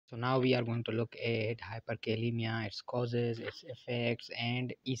So now we are going to look at hyperkalemia, its causes, its effects,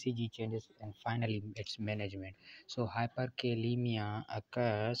 and ECG changes, and finally its management. So hyperkalemia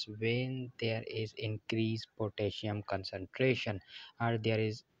occurs when there is increased potassium concentration, or there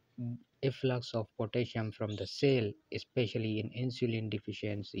is efflux of potassium from the cell, especially in insulin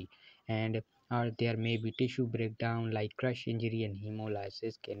deficiency, and or there may be tissue breakdown like crush injury and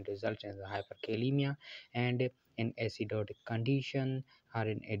hemolysis can result in the hyperkalemia, and in acidotic condition or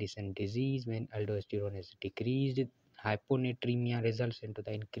in Addison disease when aldosterone is decreased. Hyponatremia results into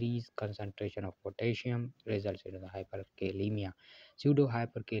the increased concentration of potassium, results into the hyperkalemia. Pseudo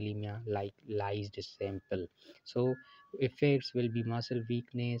hyperkalemia like lies sample. So effects will be muscle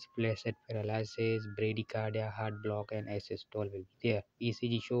weakness, flaccid paralysis, bradycardia, heart block, and asystole will be there.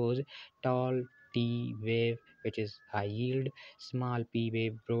 ECG shows tall T wave, which is high yield, small P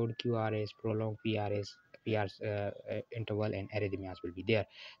wave, broad QRS, prolonged PRS interval, and arrhythmias will be there.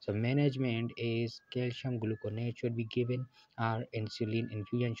 So management is calcium gluconate should be given, or insulin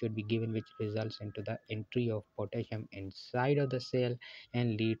infusion should be given, which results into the entry of potassium inside of the cell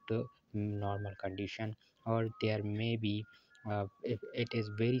and lead to normal condition. Or there may be if it is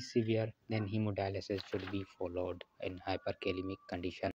very severe, then hemodialysis should be followed in hyperkalemic condition.